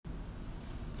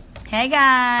Hey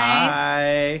guys.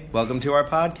 Hi. Welcome to our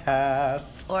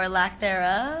podcast. Or lack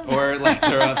thereof.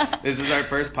 This is our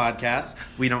first podcast.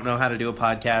 We don't know how to do a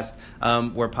podcast.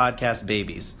 We're podcast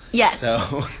babies. Yes. So.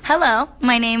 Hello,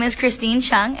 my name is Christine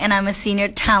Chung, and I'm a senior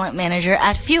talent manager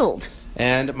at Fueled.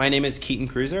 And my name is Keaton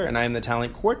Cruiser, and I'm the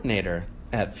talent coordinator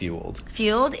at Fueled.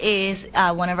 Fueled is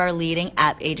one of our leading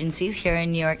app agencies here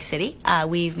in New York City.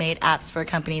 We've made apps for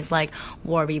companies like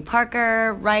Warby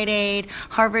Parker, Rite Aid,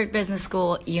 Harvard Business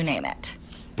School, you name it.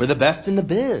 We're the best in the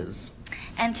biz.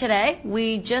 And today,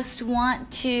 we just want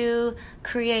to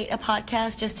create a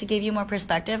podcast just to give you more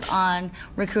perspective on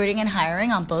recruiting and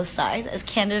hiring on both sides as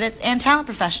candidates and talent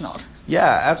professionals.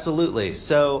 Yeah, absolutely.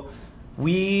 So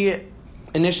we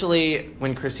initially,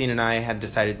 when Christine and I had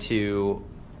decided to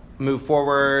move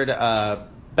forward,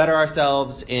 better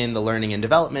ourselves in the learning and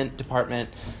development department,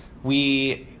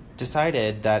 we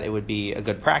decided that it would be a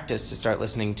good practice to start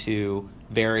listening to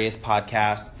various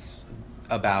podcasts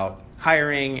about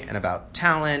hiring and about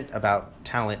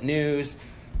talent news.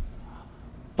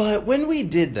 But when we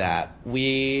did that,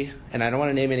 and I don't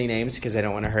want to name any names because I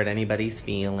don't want to hurt anybody's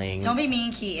feelings. Don't be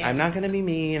mean, Keaton. I'm not going to be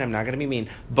mean.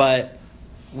 But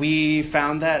we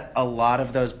found that a lot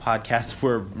of those podcasts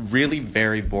were really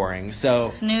very boring. So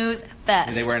snooze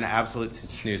fest. They were an absolute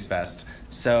snooze fest.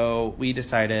 So we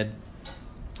decided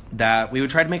that we would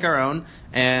try to make our own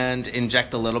and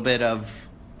inject a little bit of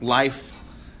life,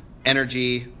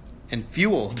 energy, and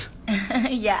fueled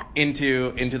yeah.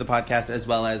 into the podcast, as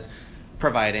well as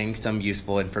providing some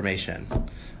useful information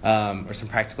or some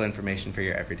practical information for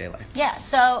your everyday life. Yeah,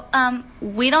 so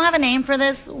we don't have a name for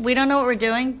this. We don't know what we're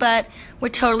doing, but we're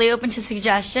totally open to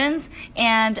suggestions.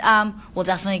 And we'll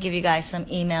definitely give you guys some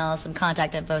emails, some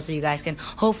contact info, so you guys can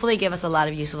hopefully give us a lot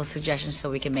of useful suggestions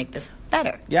so we can make this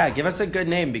better. Yeah, give us a good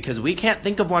name because we can't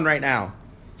think of one right now.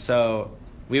 So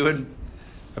we would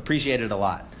appreciate it a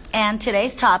lot. And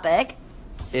today's topic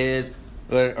is,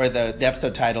 or the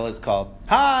episode title is called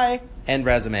Hi and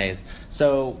Resumes.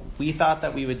 So we thought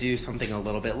that we would do something a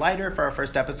little bit lighter for our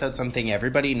first episode, something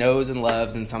everybody knows and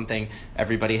loves and something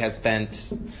everybody has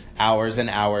spent hours and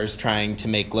hours trying to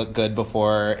make look good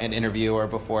before an interview or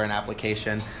before an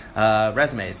application,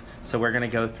 resumes. So we're going to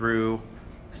go through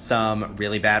some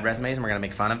really bad resumes and we're going to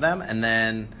make fun of them. And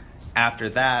then after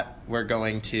that, we're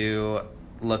going to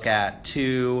look at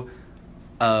two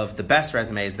of the best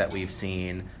resumes that we've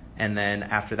seen. And then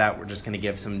after that, we're just going to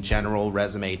give some general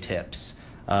resume tips.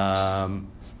 Yeah.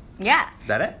 Is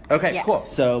that it? Okay, Yes. Cool.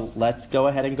 So let's go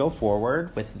ahead and go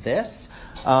forward with this.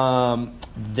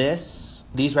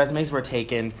 These resumes were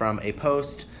taken from a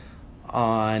post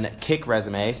on Kick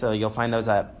Resume. So you'll find those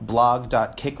at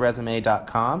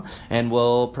blog.kickresume.com. And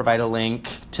we'll provide a link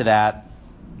to that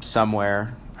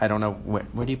somewhere. I don't know where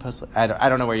do you post. I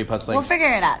don't know where you post links. We'll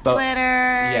figure it out. But, Twitter,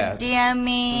 yeah, DM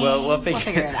me. We'll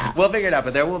figure it out. We'll figure it out.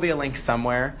 But there will be a link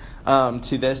somewhere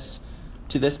to this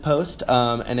post,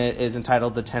 and it is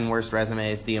entitled "The 10 Worst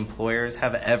Resumes the Employers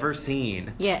Have Ever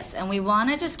Seen." Yes, and we want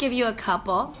to just give you a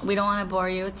couple. We don't want to bore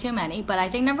you with too many, but I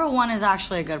think number one is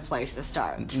actually a good place to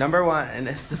start. Number one, and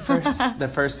it's the first. The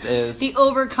first is the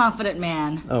overconfident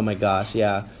man. Oh my gosh,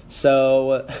 yeah.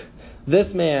 So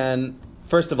this man,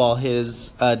 first of all, his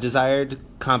desired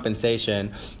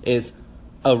compensation is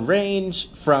a range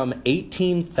from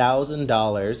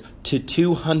 $18,000 to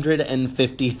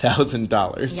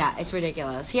 $250,000. Yeah, it's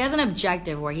ridiculous. He has an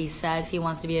objective where he says he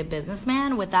wants to be a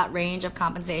businessman with that range of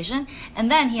compensation,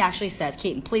 and then he actually says,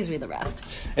 Keaton, please read the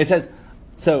rest. It says,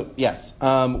 so yes,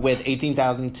 with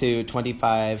 $18,000 to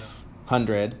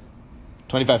 $2,500.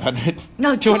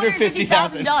 No,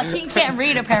 $250,000. He can't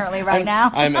read apparently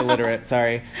now. I'm illiterate,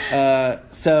 sorry.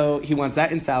 So he wants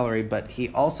that in salary, but he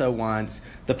also wants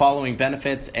the following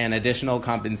benefits and additional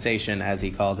compensation, as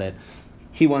he calls it.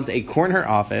 He wants a corner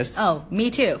office. Oh,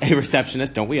 me too. A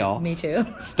receptionist, don't we all? Me too.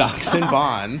 Stocks and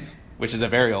bonds, which is a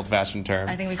very old-fashioned term.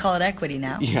 I think we call it equity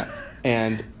now. Yeah,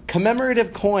 and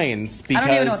commemorative coins, because I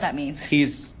don't even know what that means.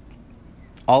 He's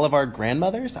all of our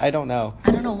grandmothers? I don't know.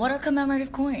 I don't know. What are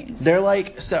commemorative coins? They're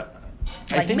like, so...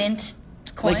 Like mint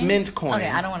coins? Like mint coins. Okay,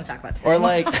 I don't want to talk about this Or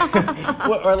anymore.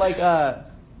 like,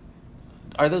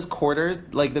 are those quarters,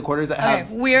 like the quarters that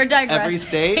have we are digressing. Every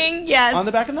state yes. on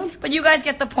the back of them? But you guys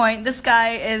get the point. This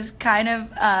guy is kind of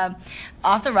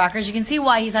off the rockers. You can see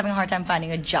why he's having a hard time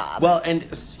finding a job. Well, and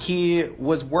he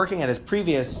was working at his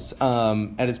previous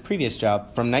job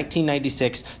from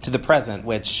 1996 to the present,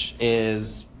 which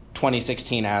is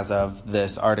 2016 as of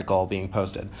this article being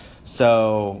posted.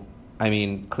 So, I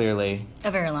mean, clearly...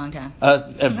 A very long time.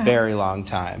 A very long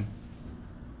time.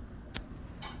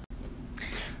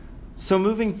 So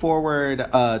moving forward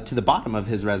to the bottom of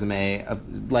his resume,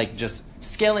 like just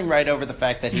scaling right over the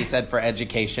fact that he said for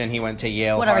education he went to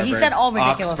Yale, Whatever, Harvard, he said all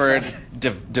ridiculous Oxford,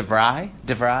 stuff.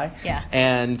 DeVry, Yeah.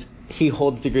 and he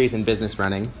holds degrees in business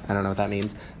running. I don't know what that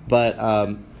means, but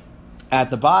at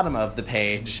the bottom of the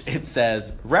page it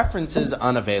says references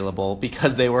unavailable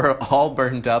because they were all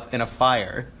burned up in a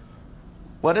fire.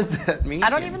 What does that mean? I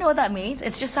don't even know what that means.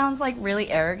 It just sounds like really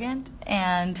arrogant,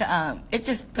 and it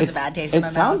just puts a bad taste in my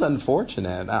mouth. It sounds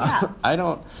unfortunate. Yeah. I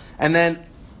don't. And then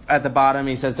at the bottom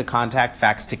he says to contact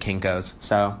fax to Kinko's.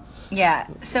 So Yeah.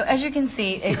 So as you can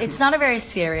see, it's not a very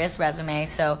serious resume.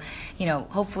 So,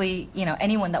 hopefully,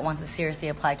 anyone that wants to seriously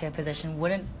apply to a position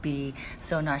wouldn't be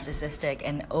so narcissistic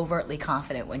and overtly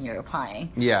confident when you're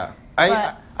applying. yeah,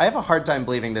 But- I have a hard time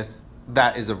believing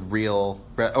that is a real,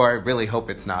 or I really hope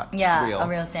it's not. Yeah, real. a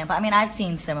real sample. I mean, I've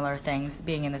seen similar things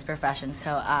being in this profession,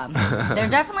 so there are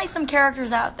definitely some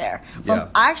characters out there. Well, Yeah.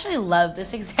 I actually love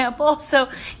this example. So,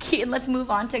 Keaton, let's move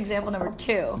on to example number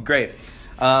 2. Great.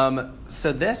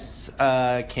 So this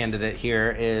candidate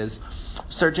here is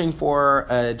searching for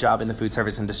a job in the food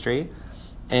service industry,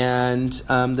 and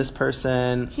this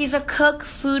person, He's a cook,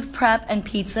 food prep, and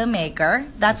pizza maker.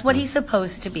 That's what he's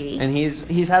supposed to be. and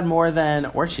he's had more than,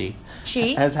 or she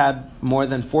She? has had more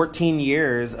than 14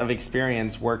 years of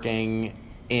experience working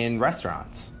in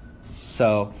restaurants.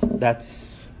 So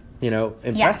that's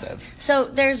impressive. Yes. So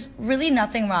there's really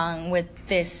nothing wrong with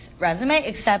this resume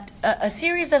except a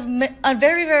series of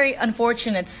very, very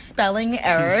unfortunate spelling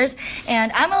errors.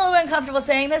 And I'm a little bit uncomfortable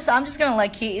saying this, so I'm just going to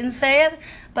let Keaton say it.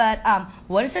 But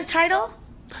what is his title?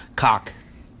 Cock.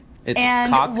 It's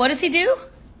And cock. what does he do?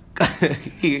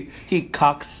 he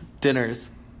cocks dinners,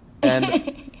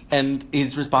 and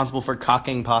he's responsible for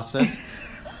cocking pastas,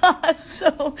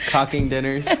 So cocking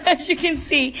dinners. as you can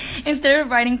see, instead of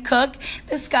writing cook,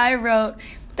 this guy wrote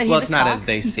that he's Well, a it's not cock. as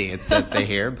they see; it's as they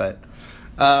hear. But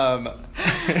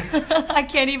I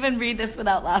can't even read this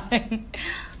without laughing.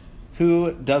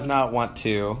 who does not want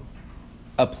to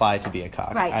apply to be a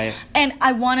cock? Right. And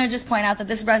I want to just point out that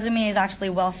this resume is actually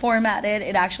well formatted.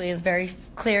 It actually is very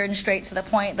clear and straight to the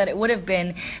point that it would have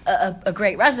been a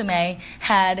great resume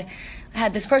had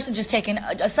this person just taken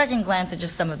a second glance at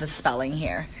just some of the spelling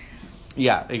here.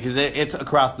 Yeah, because it's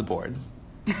across the board.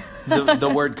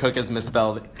 The word cook is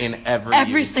misspelled in every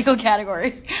use. single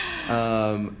category.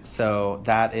 So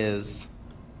that is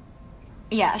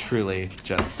Yes. truly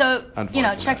just So,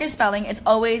 unfortunate. check your spelling. It's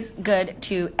always good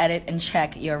to edit and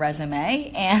check your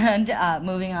resume. And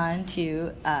moving on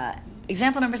to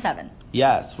example number 7.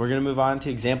 Yes, we're going to move on to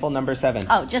example number 7.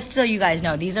 Oh, just so you guys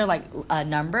know, these are like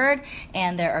numbered,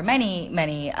 and there are many,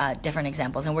 many different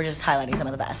examples, and we're just highlighting some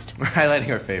of the best. We're highlighting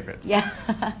our favorites. Yeah,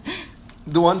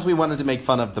 The ones we wanted to make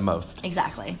fun of the most.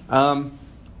 exactly. Oh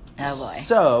boy.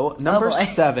 So, number boy.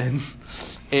 7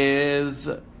 is...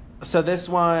 So this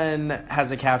one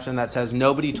has a caption that says,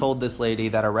 "Nobody told this lady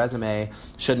that a resume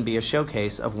shouldn't be a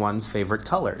showcase of one's favorite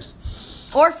colors."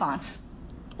 Or fonts.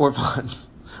 Or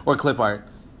fonts. Or clip art,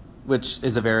 which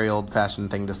is a very old-fashioned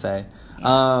thing to say.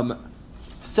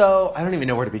 So I don't even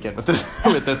know where to begin with this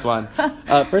with this one.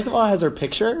 First of all, it has her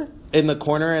picture in the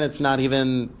corner, and it's not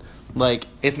even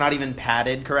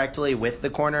padded correctly with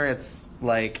the corner. It's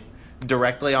like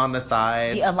directly on the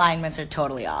side. The alignments are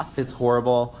totally off. It's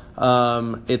horrible.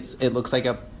 It looks like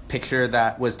a picture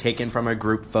that was taken from a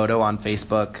group photo on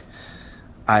Facebook.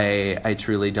 I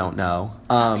truly don't know.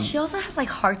 She also has like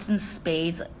hearts and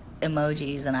spades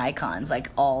emojis and icons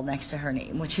like all next to her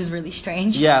name, which is really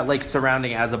strange. Yeah, like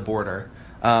surrounding as a border,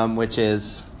 which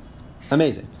is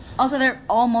amazing. Also, they're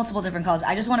all multiple different colors.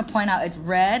 I just want to point out it's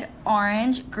red,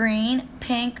 orange, green,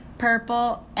 pink,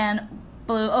 purple, and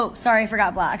blue. Oh, sorry, I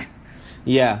forgot black.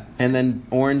 Yeah, and then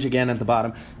orange again at the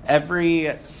bottom. Every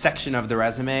section of the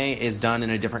resume is done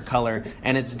in a different color,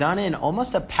 and it's done in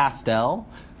almost a pastel,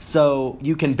 so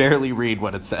you can barely read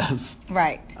what it says.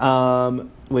 Right.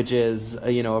 Which is,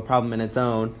 a problem in its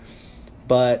own.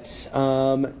 But,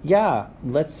 yeah,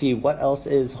 let's see. What else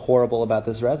is horrible about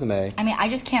this resume? I mean, I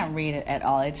just can't read it at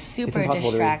all. It's super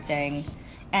impossible to read. distracting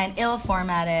and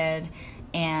ill-formatted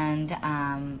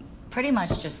and pretty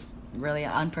much just really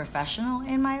unprofessional,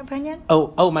 in my opinion.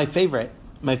 Oh, my favorite.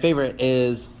 My favorite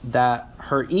is that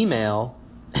her email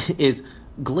is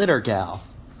glittergal.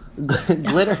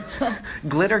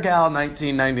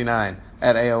 glittergal1999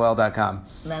 at AOL.com.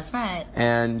 That's right.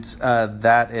 And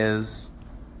that is,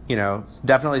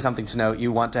 definitely something to note.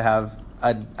 You want to have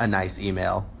a nice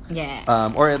email.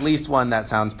 Yeah. Or at least one that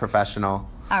sounds professional.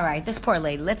 All right, this poor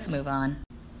lady. Let's move on.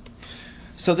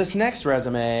 So this next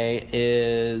resume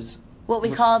is... What we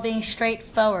call being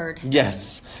straightforward.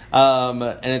 Yes. And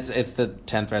it's the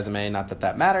 10th resume, not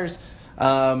that matters.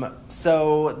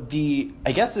 So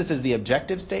I guess this is the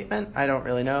objective statement. I don't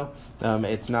really know.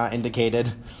 It's not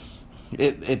indicated.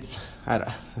 It's I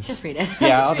don't. Just read it.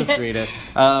 Yeah, I'll just read it.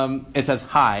 It says,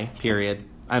 "Hi, period.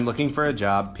 I'm looking for a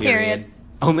job, period.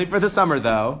 Only for the summer,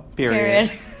 though,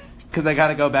 period. Because I got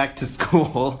to go back to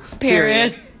school,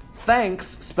 Period.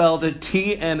 Thanks, spelled a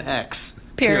TNX,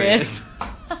 Period.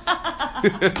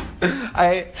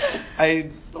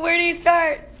 Where do you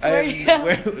start?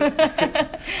 I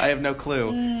have no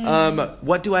clue.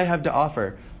 What do I have to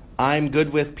offer? I'm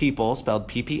good with people, spelled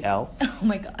PPL. Oh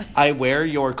my God. I wear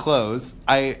your clothes.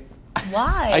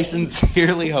 Why? I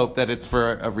sincerely hope that it's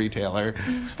for a retailer.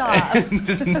 Stop.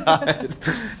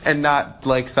 and not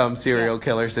like some serial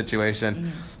killer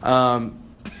situation. You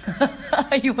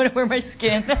want to wear my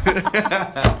skin?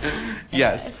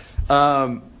 Yes.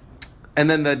 And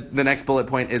then the next bullet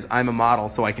point is, I'm a model,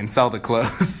 so I can sell the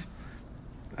clothes.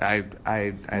 I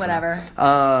Whatever. Don't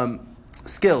know.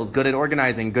 Skills: good at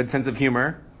organizing, good sense of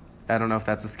humor. I don't know if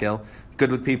that's a skill.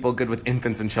 Good with people, good with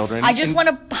infants and children. I just want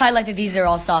to highlight that these are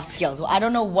all soft skills. I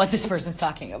don't know what this person's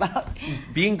talking about.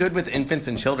 Being good with infants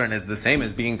and children is the same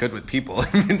as being good with people.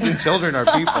 Infants and children are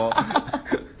people.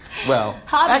 Well,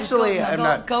 Hobbies. actually, I'm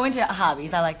not. Go into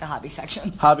hobbies. I like the hobby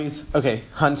section. Hobbies. Okay,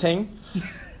 hunting,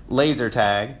 laser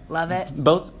tag. Love it.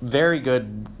 Both very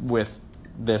good with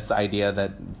this idea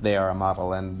that they are a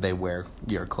model and they wear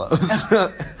your clothes.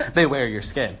 They wear your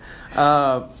skin.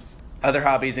 Other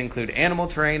hobbies include animal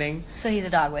training. So he's a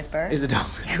dog whisperer. Is a dog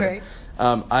whisperer.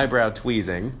 Great. Eyebrow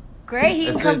tweezing. Great. He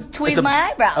can come tweeze my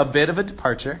eyebrows. A bit of a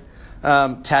departure.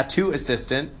 Tattoo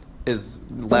assistant is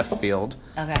left field.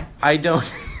 Okay. I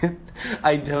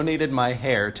donated my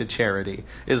hair to charity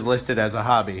is listed as a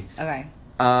hobby. Okay.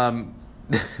 I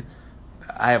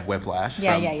have whiplash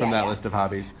from that list of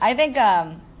hobbies. I think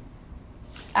I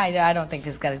don't think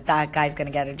that guy's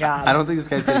gonna get a job. I don't think this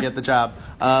guy's gonna get the job.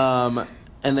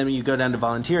 And then you go down to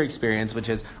volunteer experience, which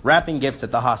is wrapping gifts at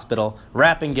the hospital,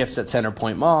 wrapping gifts at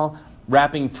Centerpoint Mall,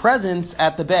 wrapping presents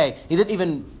at the Bay. He didn't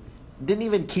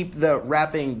even keep the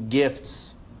wrapping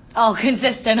gifts. Oh,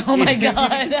 consistent. Oh my God.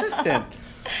 Consistent.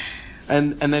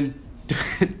 And then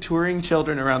touring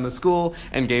children around the school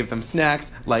and gave them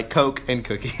snacks like Coke and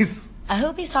cookies. I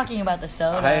hope he's talking about the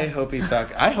soda. I hope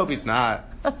he's not,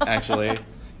 actually.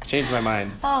 Changed my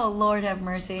mind. Oh, Lord have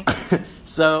mercy.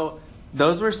 So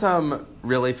those were some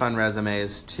really fun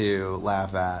resumes to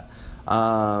laugh at.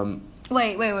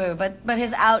 Wait. But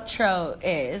his outro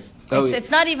is... Oh,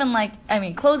 it's not even like... I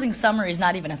mean, closing summary is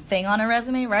not even a thing on a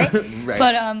resume, right? Right.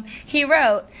 But he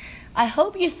wrote, I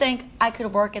hope you think I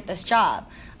could work at this job.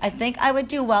 I think I would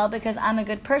do well because I'm a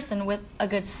good person with a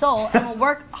good soul and will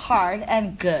work hard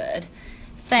and good.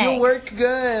 Thanks. You'll work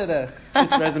good.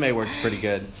 This resume worked pretty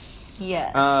good.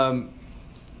 Yes.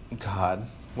 God,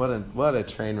 what a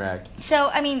train wreck. So,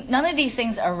 I mean, none of these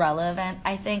things are relevant,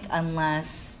 I think,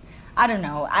 unless... I don't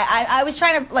know. I was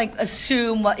trying to, like,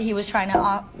 assume what he was trying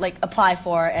to, apply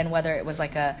for and whether it was,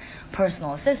 like, a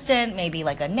personal assistant, maybe,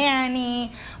 like, a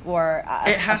nanny, or...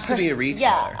 it has to be a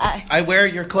retailer. Yeah. I wear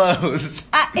your clothes.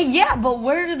 Yeah, but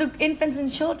where do the infants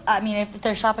and children... I mean, if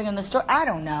they're shopping in the store, I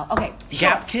don't know. Okay, sure.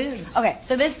 Gap Kids. Okay,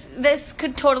 so this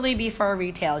could totally be for a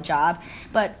retail job,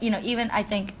 but, even I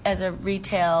think as a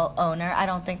retail owner, I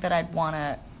don't think that I'd want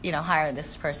to, hire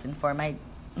this person for my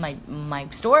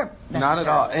store. Not at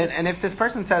all. And if this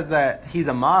person says that he's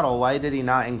a model, why did he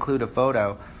not include a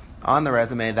photo on the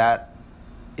resume? That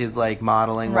is like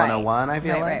modeling 101, I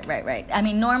feel like. Right. I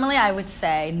mean, normally I would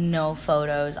say no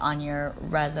photos on your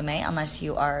resume unless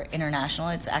you are international.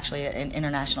 It's actually an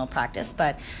international practice,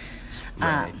 but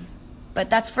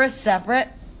that's for a separate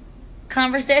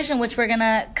conversation, which we're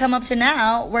gonna come up to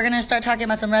now. We're gonna start talking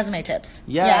about some resume tips.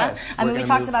 Yes. Yeah? I mean, we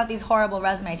talked about these horrible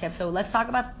resume tips, so let's talk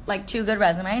about like 2 good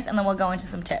resumes, and then we'll go into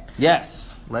some tips.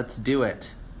 Yes, let's do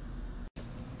it.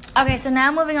 Okay, so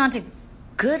now moving on to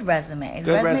good resumes.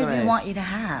 Resumes we want you to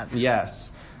have.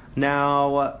 Yes.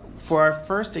 Now, for our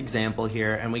first example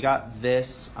here, and we got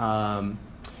this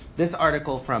this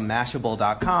article from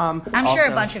Mashable.com. I'm sure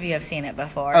a bunch of you have seen it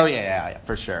before. Oh, yeah,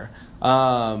 for sure.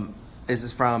 This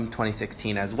is from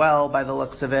 2016 as well, by the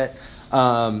looks of it.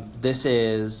 This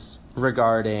is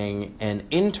regarding an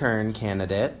intern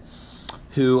candidate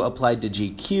who applied to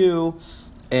GQ,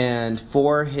 and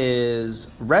for his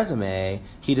resume,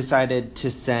 he decided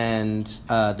to send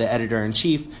the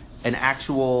editor-in-chief an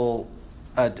actual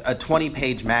a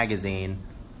 20-page magazine,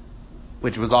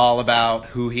 which was all about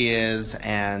who he is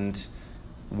and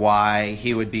why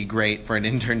he would be great for an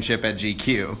internship at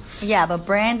GQ. Yeah, but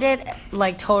branded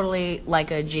like totally like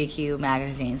a GQ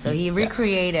magazine. So he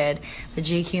recreated the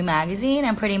GQ magazine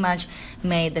and pretty much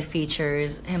made the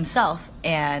features himself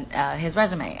and his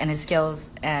resume and his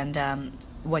skills and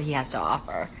what he has to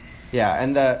offer. Yeah,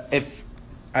 and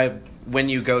when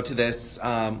you go to this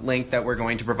link that we're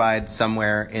going to provide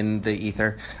somewhere in the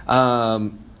ether,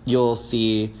 you'll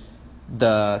see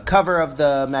the cover of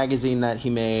the magazine that he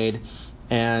made.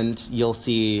 And you'll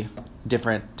see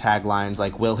different taglines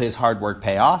like, will his hard work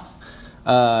pay off?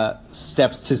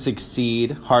 Steps to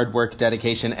succeed, hard work,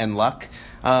 dedication, and luck.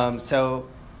 And he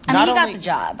got the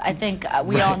job. I think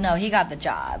we all know he got the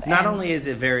job. Not only is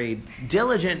it very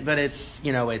diligent, but it's,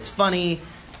 it's funny.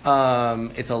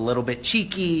 It's a little bit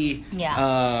cheeky.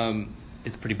 Yeah.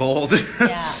 It's pretty bold.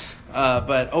 Yeah.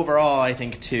 But overall, I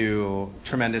think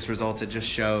tremendous results. It just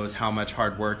shows how much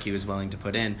hard work he was willing to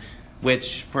put in,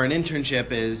 which for an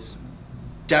internship is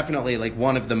definitely like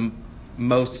one of the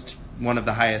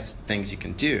highest things you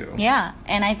can do. Yeah,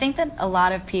 and I think that a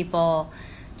lot of people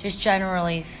just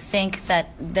generally think that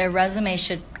their resume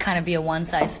should kind of be a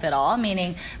one-size-fit-all,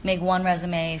 meaning make one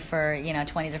resume for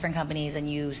 20 different companies and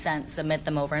you submit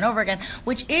them over and over again,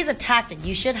 which is a tactic.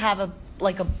 You should have a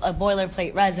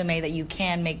boilerplate resume that you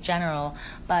can make general,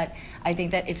 but I think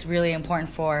that it's really important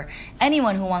for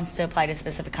anyone who wants to apply to a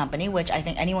specific company, which I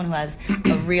think anyone who has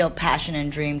a real passion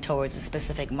and dream towards a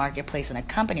specific marketplace in a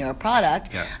company or a product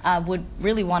would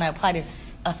really want to apply to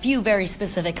a few very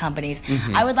specific companies.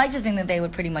 Mm-hmm. I would like to think that they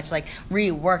would pretty much like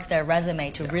rework their resume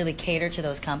to really cater to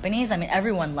those companies. I mean,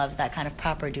 everyone loves that kind of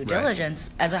proper due diligence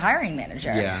as a hiring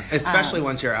manager. Yeah, especially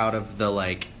once you're out of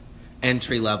the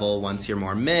entry level, once you're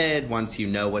more mid, once you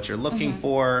know what you're looking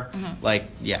for.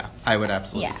 Mm-hmm. I would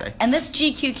absolutely say. And this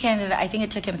GQ candidate, I think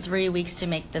it took him 3 weeks to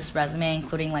make this resume,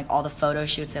 including all the photo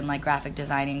shoots and graphic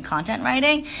designing and content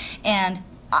writing. And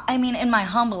I mean, in my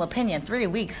humble opinion, 3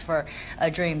 weeks for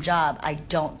a dream job, I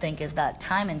don't think is that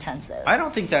time intensive. I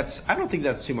don't think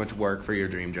that's too much work for your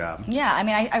dream job. Yeah, I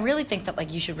mean, I really think that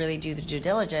you should really do the due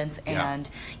diligence and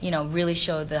really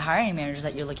show the hiring managers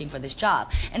that you're looking for this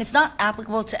job. And it's not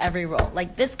applicable to every role.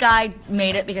 Like this guy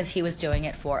made it because he was doing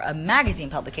it for a magazine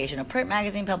publication, a print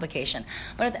magazine publication.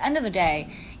 But at the end of the day,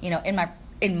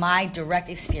 in my direct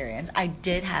experience, I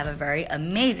did have a very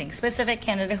amazing specific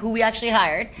candidate who we actually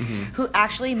hired, who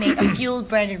actually made a Fueled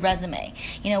branded resume.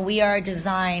 We are a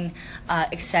design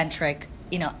eccentric,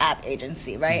 app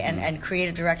agency, right? Mm-hmm. And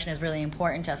creative direction is really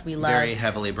important to us. We love very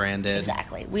heavily branded.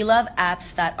 Exactly. We love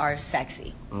apps that are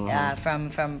sexy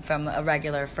from a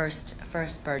regular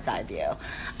first bird's eye view,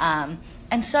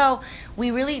 and so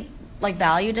we really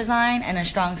value design and a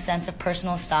strong sense of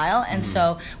personal style. And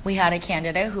so we had a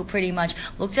candidate who pretty much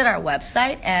looked at our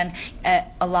website, and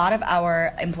a lot of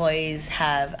our employees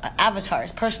have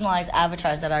avatars, personalized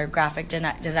avatars that our graphic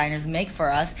designers make for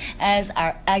us as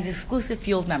exclusive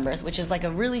Fueled members, which is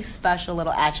a really special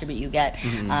little attribute you get,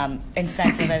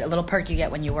 incentive, a little perk you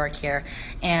get when you work here.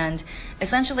 And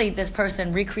essentially this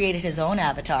person recreated his own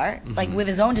avatar, with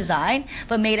his own design,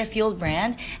 but made a Fueled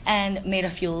brand and made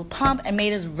a Fueled pump and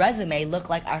made his resume look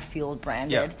like our Fueled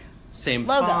branded same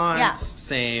logo. Fonts,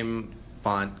 same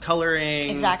font coloring,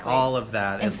 exactly, all of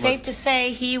that. It's safe to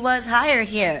say he was hired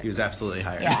here. He was absolutely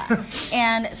hired. Yeah.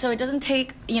 And so it doesn't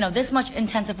take this much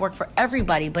intensive work for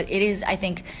everybody, but it is, I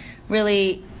think,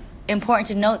 really important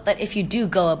to note that if you do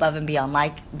go above and beyond,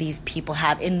 like these people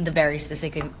have in the very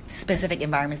specific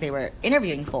environments they were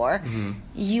interviewing for,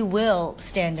 you will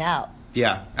stand out.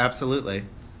 Yeah, absolutely.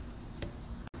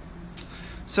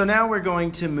 So now we're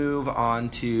going to move on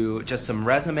to just some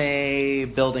resume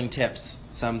building tips,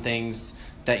 some things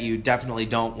that you definitely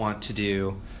don't want to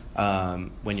do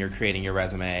when you're creating your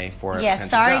resume for a potential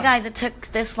sorry job. Guys, it took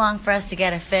this long for us to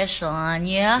get official on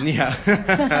you.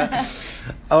 Yeah.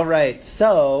 All right,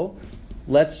 so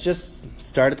let's just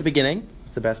start at the beginning.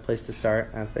 It's the best place to start,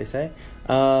 as they say.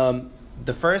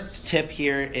 The first tip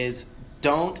here is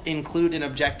don't include an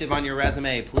objective on your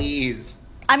resume, please.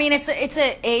 I mean, it's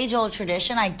an age-old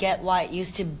tradition. I get why it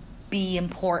used to be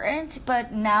important,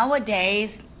 but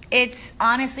nowadays, it's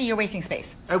honestly, you're wasting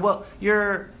space. Well,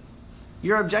 your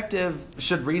objective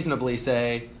should reasonably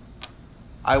say,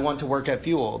 I want to work at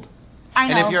Fueled. I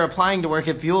know. And if you're applying to work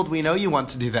at Fueled, we know you want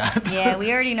to do that. Yeah,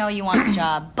 we already know you want the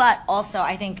job. But also,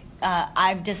 I think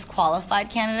I've disqualified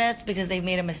candidates because they've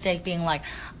made a mistake being like,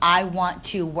 I want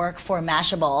to work for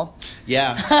Mashable.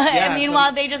 Yeah. And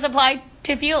meanwhile, they just applied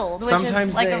to Fueled, which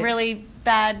sometimes is a really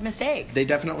bad mistake. They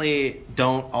definitely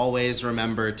don't always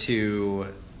remember to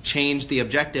change the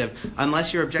objective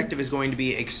unless your objective is going to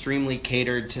be extremely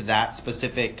catered to that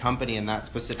specific company and that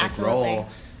specific role.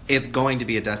 it's going to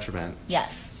be a detriment.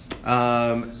 Yes.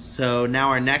 So now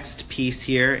our next piece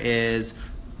here is,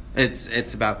 it's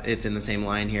in the same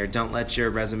line here. Don't let your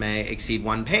resume exceed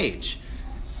 1 page.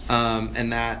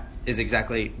 And that is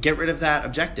exactly, get rid of that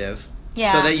objective.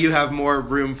 Yeah. So that you have more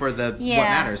room for what Yeah.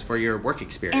 matters, for your work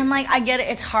experience. And like, I get it,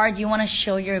 it's hard. You want to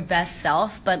show your best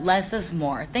self, but less is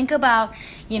more. Think about,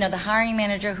 the hiring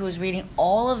manager who's reading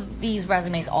all of these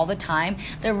resumes all the time.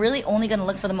 They're really only going to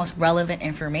look for the most relevant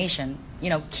information,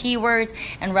 keywords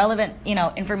and relevant,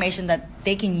 information that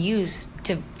they can use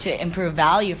to improve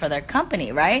value for their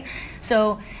company, right?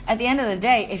 So at the end of the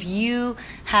day, if you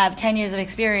have 10 years of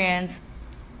experience,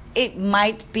 it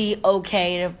might be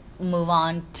okay to move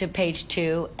on to page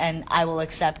 2 and I will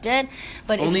accept it,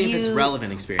 but only if it's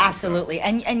relevant experience. Absolutely.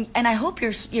 And I hope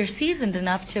you're seasoned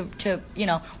enough to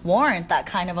warrant that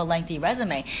kind of a lengthy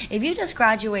resume. If you just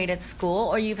graduated school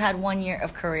or you've had 1 year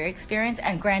of career experience,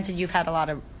 and granted you've had a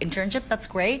lot of internships, that's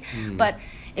great, but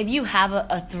if you have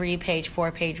a 3-page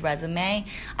 4-page resume,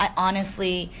 I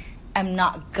honestly am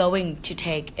not going to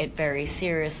take it very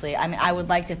seriously. I mean, I would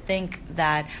like to think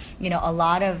that a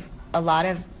lot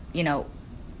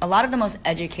of the most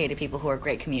educated people who are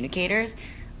great communicators,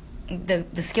 the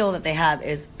skill that they have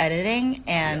is editing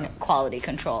and quality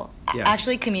control. Yes.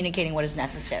 Actually communicating what is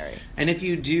necessary. And if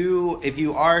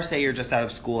you are, say you're just out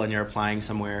of school and you're applying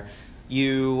somewhere,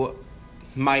 you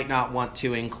might not want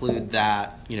to include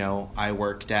that, I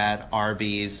worked at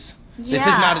Arby's. Yeah. This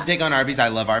is not a dig on Arby's, I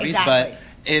love Arby's, Exactly. but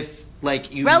if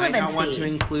you Relevancy. might not want to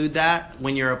include that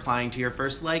when you're applying to your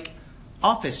first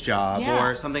office job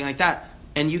or something like that.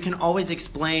 And you can always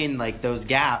explain those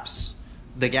gaps,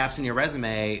 the gaps in your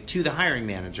resume, to the hiring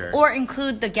manager. Or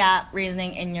include the gap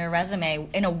reasoning in your resume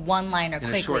in a one-liner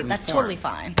quickly. That's form. totally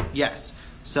fine. Yes.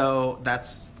 So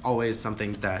that's always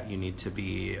something that you need to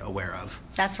be aware of.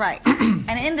 That's right. And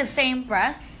in the same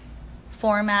breath,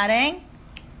 formatting.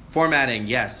 Formatting,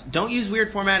 yes. Don't use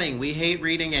weird formatting. We hate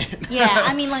reading it. Yeah,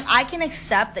 I mean, I can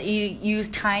accept that you use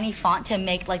tiny font to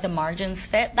make the margins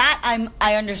fit. That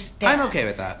I understand. I'm okay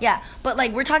with that. Yeah, but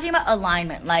we're talking about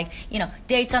alignment,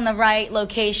 dates on the right,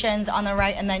 locations on the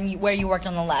right, and then where you worked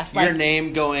on the left. Your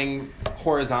name going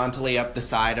horizontally up the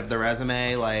side of the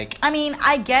resume, I mean,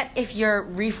 I get if you're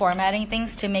reformatting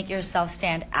things to make yourself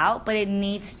stand out, but it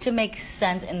needs to make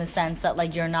sense in the sense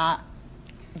that you're not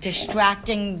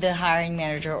distracting the hiring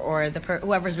manager or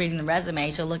whoever's reading the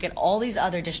resume to look at all these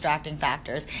other distracting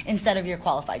factors instead of your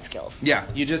qualified skills. Yeah,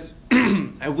 you just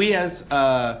we as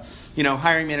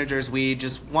hiring managers, we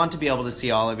just want to be able to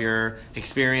see all of your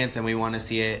experience, and we want to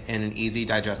see it in an easy,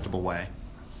 digestible way.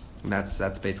 And that's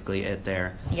basically it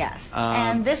there. Yes.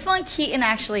 And this one, Keaton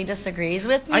actually disagrees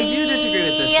with me. I do disagree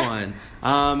with this one.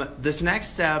 This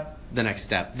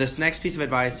next piece of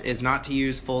advice is not to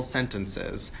use full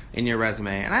sentences in your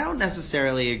resume, and I don't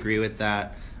necessarily agree with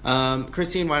that.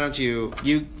 Christine, why don't you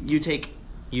give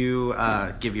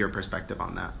your perspective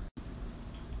on that?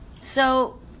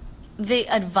 So, the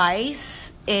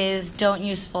advice is don't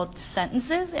use full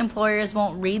sentences. Employers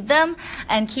won't read them,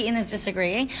 and Keaton is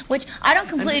disagreeing, which I don't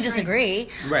completely disagree.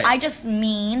 Right. I just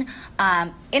mean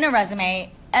in a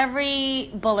resume,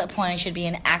 every bullet point should be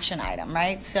an action item,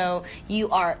 right? So you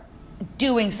are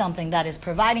doing something that is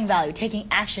providing value, taking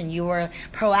action. You are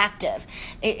proactive.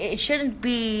 It shouldn't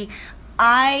be,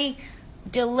 I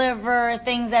deliver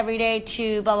things every day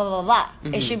to blah, blah, blah, blah.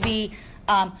 Mm-hmm. It should be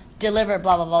deliver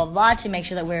blah, blah, blah, blah to make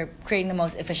sure that we're creating the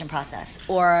most efficient process.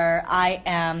 Or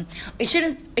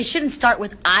it shouldn't start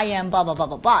with I am blah, blah, blah,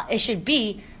 blah, blah. It should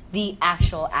be the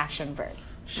actual action verb.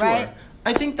 Sure. Right?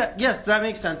 I think that, yes, that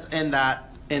makes sense in that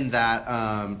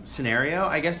scenario.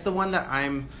 I guess the one that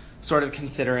I'm sort of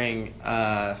considering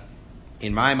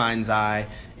in my mind's eye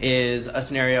is a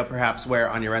scenario perhaps where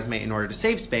on your resume, in order to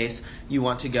save space, you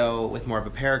want to go with more of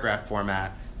a paragraph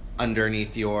format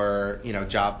underneath your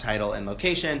job title and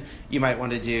location. You might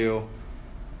want to do,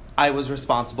 I was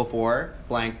responsible for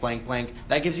blank, blank, blank.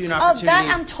 That gives you an opportunity. Oh,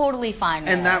 that I'm totally fine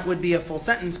with. And that would be a full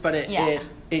sentence, but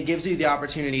it gives you the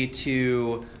opportunity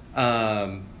to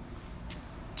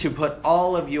put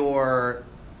all of your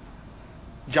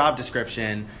job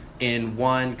description in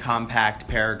one compact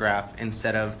paragraph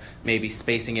instead of maybe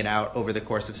spacing it out over the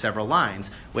course of several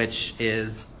lines, which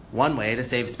is one way to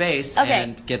save space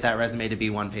and get that resume to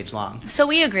be 1 page long. So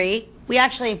we agree. We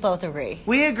actually both agree.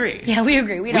 We agree. Yeah, we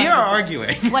agree. We are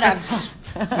arguing. Whatever.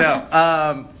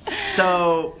 No.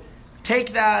 So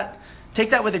take that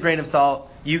with a grain of salt.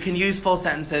 You can use full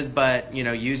sentences, but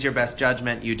use your best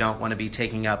judgment. You don't want to be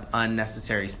taking up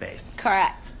unnecessary space.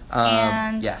 Correct.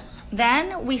 And yes.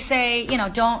 Then we say,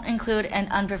 don't include an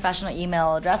unprofessional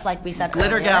email address like we said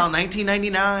earlier.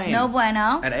 Glittergal1999. No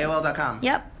bueno. At AOL.com.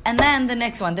 Yep. And then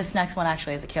this next one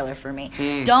actually is a killer for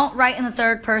me. Don't write in the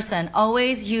third person.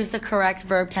 Always use the correct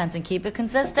verb tense and keep it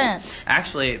consistent.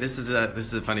 Actually, this is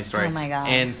a funny story. Oh my God.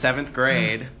 In seventh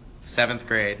grade,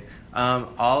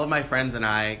 all of my friends and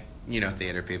I,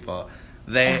 theater people,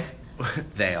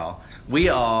 we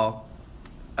all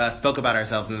spoke about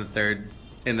ourselves in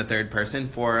the third person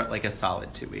for like a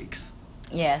solid 2 weeks.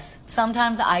 Yes.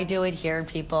 Sometimes I do it here and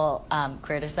people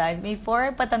criticize me for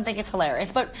it, but then think it's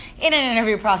hilarious. But in an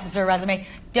interview process or resume,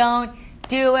 don't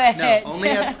do it. No, only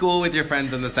at school with your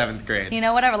friends in the 7th grade.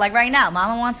 Whatever. Like right now,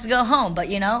 Mama wants to go home, but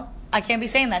I can't be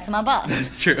saying that to my boss.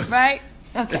 That's true. Right?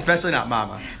 Okay. Especially not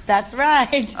Mama. That's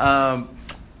right.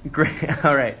 Great.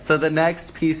 All right. So the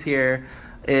next piece here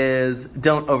is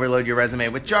don't overload your resume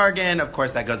with jargon. Of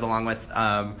course, that goes along with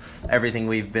everything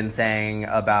we've been saying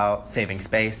about saving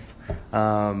space.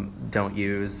 Don't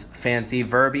use fancy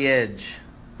verbiage.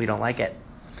 We don't like it.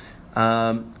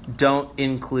 Don't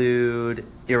include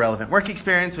irrelevant work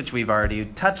experience, which we've already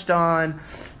touched on.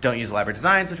 Don't use elaborate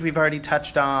designs, which we've already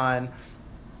touched on.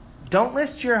 Don't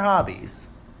list your hobbies.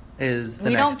 Is the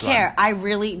we next don't care. one. I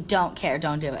really don't care.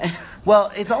 Don't do it.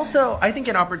 Well, it's also, I think,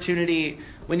 an opportunity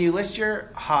when you list your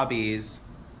hobbies.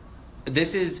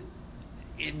 This is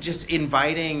just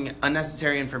inviting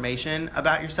unnecessary information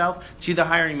about yourself to the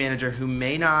hiring manager who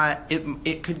may not.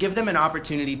 It could give them an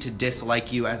opportunity to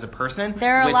dislike you as a person,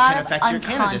 There are which a lot can of affect your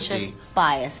unconscious candidacy.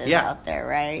 biases out there,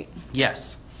 right?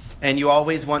 Yes. And you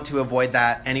always want to avoid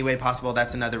that any way possible.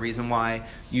 That's another reason why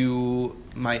you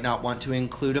might not want to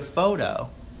include a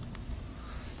photo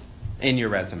in your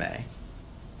resume.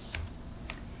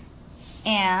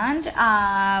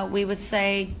 And we would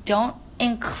say don't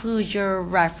include your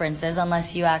references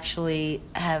unless you actually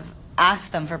have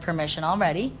asked them for permission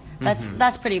already.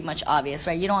 That's pretty much obvious,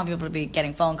 right? You don't want people to be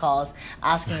getting phone calls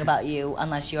asking about you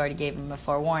unless you already gave them a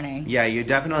forewarning. Yeah, you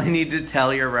definitely need to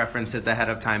tell your references ahead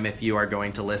of time if you are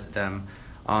going to list them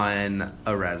on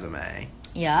a resume.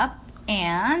 Yep.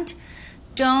 And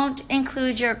don't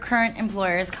include your current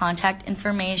employer's contact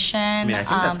information. I mean, I think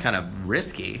that's kind of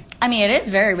risky. I mean, it is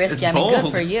very risky. It's good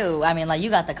bold. for you. I mean, like, you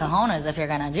got the cojones if you're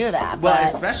going to do that. Well,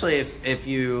 but especially if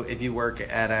you work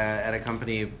at a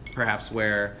company perhaps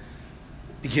where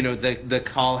the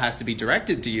call has to be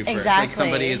directed to you first. Exactly. Like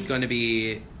somebody's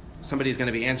going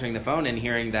to be answering the phone and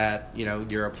hearing that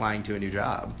you're applying to a new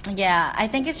job. Yeah, I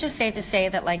think it's just safe to say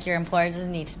that like your employer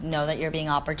doesn't need to know that you're being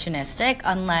opportunistic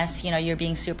unless you're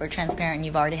being super transparent and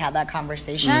you've already had that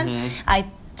conversation. I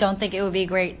don't think it would be a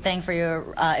great thing for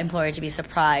your employer to be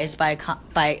surprised by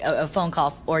a phone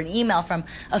call or an email from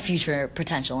a future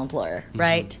potential employer,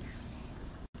 right?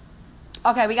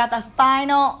 Okay, we got the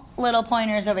final little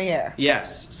pointers over here.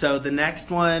 Yes. So the next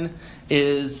one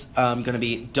is going to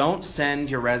be don't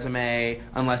send your resume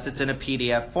unless it's in a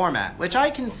PDF format, which I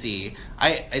can see.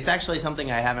 It's actually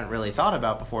something I haven't really thought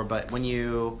about before, but when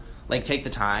you take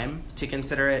the time to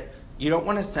consider it, you don't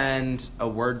want to send a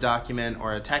Word document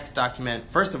or a text document,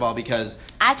 first of all, because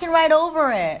I can write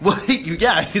over it. well,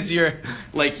 because you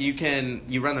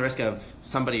run the risk of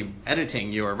somebody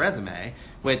editing your resume,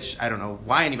 which I don't know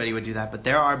why anybody would do that, but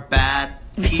there are bad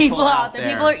people out there.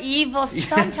 People are evil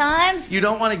sometimes. You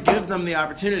don't want to give them the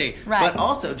opportunity. Right. But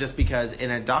also just because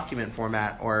in a document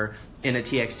format or in a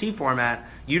TXT format,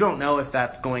 you don't know if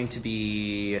that's going to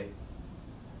be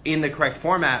in the correct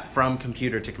format from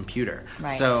computer to computer.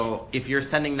 Right. So if you're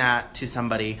sending that to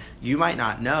somebody, you might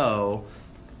not know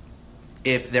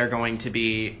if they're going to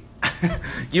be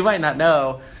you might not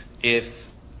know if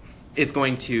it's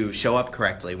going to show up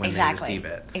correctly when they receive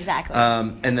it. Exactly.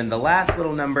 And then the last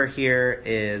little number here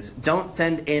is don't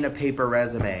send in a paper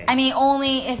resume. I mean,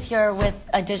 only if you're with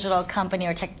a digital company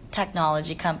or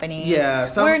technology company. Yeah,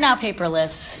 we're now paperless.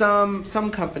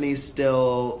 Some companies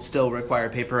still require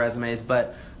paper resumes,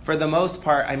 but for the most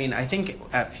part, I mean, I think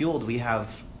at Fueled we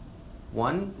have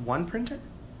one printer?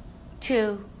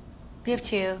 Two. We have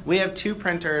two. We have two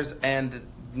printers, and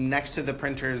next to the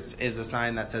printers is a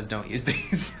sign that says "Don't use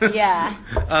these." Yeah,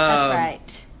 that's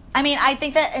right. I mean, I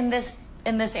think that in this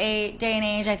day and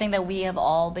age, I think that we have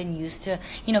all been used to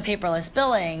paperless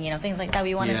billing, things like that.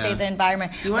 We want to save the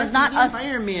environment. It's not us.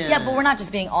 Environment. Yeah, but we're not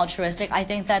just being altruistic. I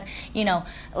think that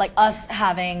like us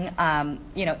having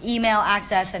email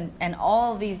access and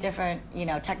all these different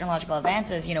technological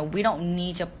advances. We don't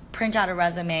need to print out a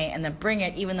resume and then bring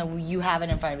it, even though you have it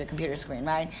in front of a computer screen,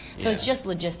 right? So it's just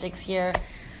logistics here.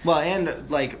 Well, and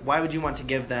why would you want to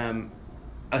give them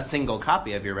a single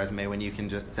copy of your resume when you can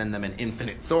just send them an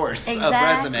infinite source of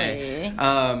resume?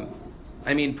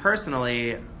 I mean,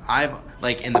 personally, I've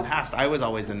in the past, I was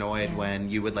always annoyed when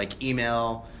you would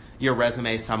email your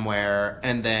resume somewhere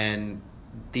and then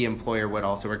the employer would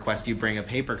also request you bring a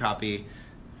paper copy,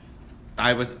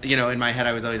 I was, in my head,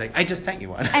 I was always like, I just sent you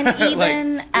one. And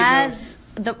even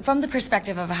from the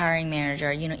perspective of a hiring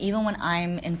manager, even when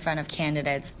I'm in front of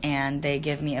candidates and they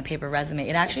give me a paper resume,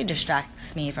 it actually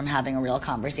distracts me from having a real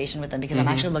conversation with them because I'm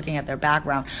actually looking at their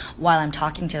background while I'm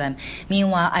talking to them.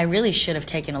 Meanwhile, I really should have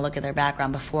taken a look at their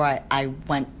background before I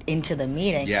went into the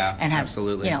meeting and have,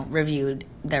 absolutely. Reviewed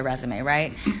their resume,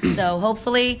 right? So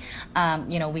hopefully,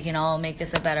 we can all make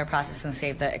this a better process and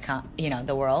save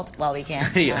the world while we can.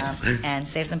 Yes. And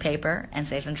save some paper and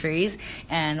save some trees,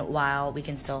 and while we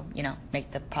can still,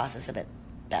 make the process a bit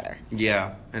better.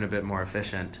 Yeah, and a bit more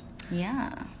efficient.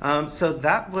 Yeah. So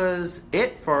that was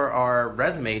it for our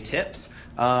resume tips,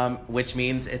 which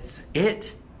means it's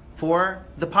it for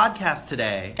the podcast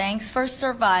today. Thanks for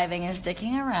surviving and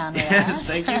sticking around with Yes, us.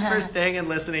 thank you for staying and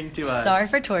listening to us. Sorry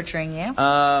for torturing you.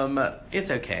 It's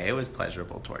okay. It was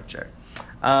pleasurable torture.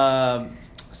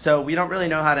 So we don't really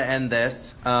know how to end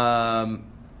this.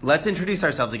 Let's introduce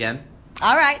ourselves again.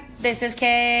 All right. This is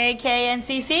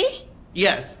KNCC.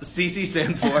 Yes, CC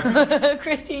stands for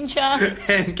Christine Chung.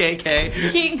 and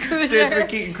KK. Keaton Cruiser. Stands for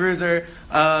Keaton Cruiser.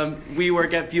 We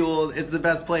work at Fueled. It's the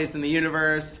best place in the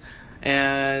universe.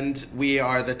 And we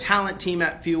are the talent team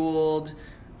at Fueled.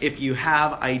 If you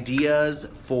have ideas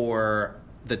for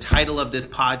the title of this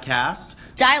podcast,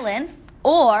 dial in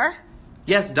or...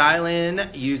 Yes, dial in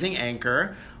using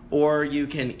Anchor. Or you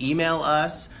can email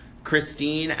us,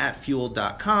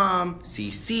 Christine@fueled.com,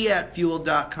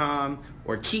 CC@fueled.com,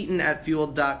 or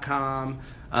Keaton@fueled.com.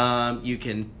 You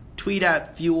can tweet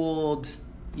at Fueled.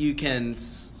 You can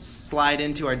slide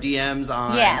into our DMs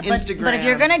on Instagram. But if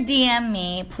you're going to DM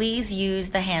me, please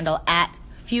use the handle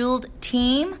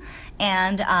 @FueledTeam.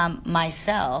 And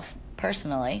myself,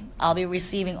 personally, I'll be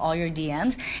receiving all your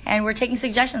DMs. And we're taking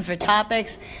suggestions for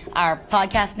topics, our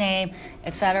podcast name,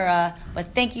 etc.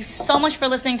 But thank you so much for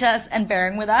listening to us and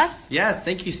bearing with us. Yes,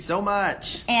 thank you so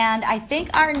much. And I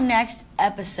think our next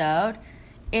episode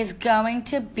is going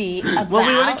to be about... Well,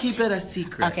 we want to keep it a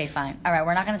secret. Okay, fine. All right,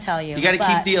 we're not going to tell you. You got to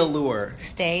keep the allure.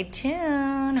 Stay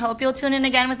tuned. Hope you'll tune in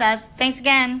again with us. Thanks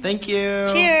again. Thank you.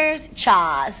 Cheers.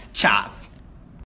 Chaz. Chas.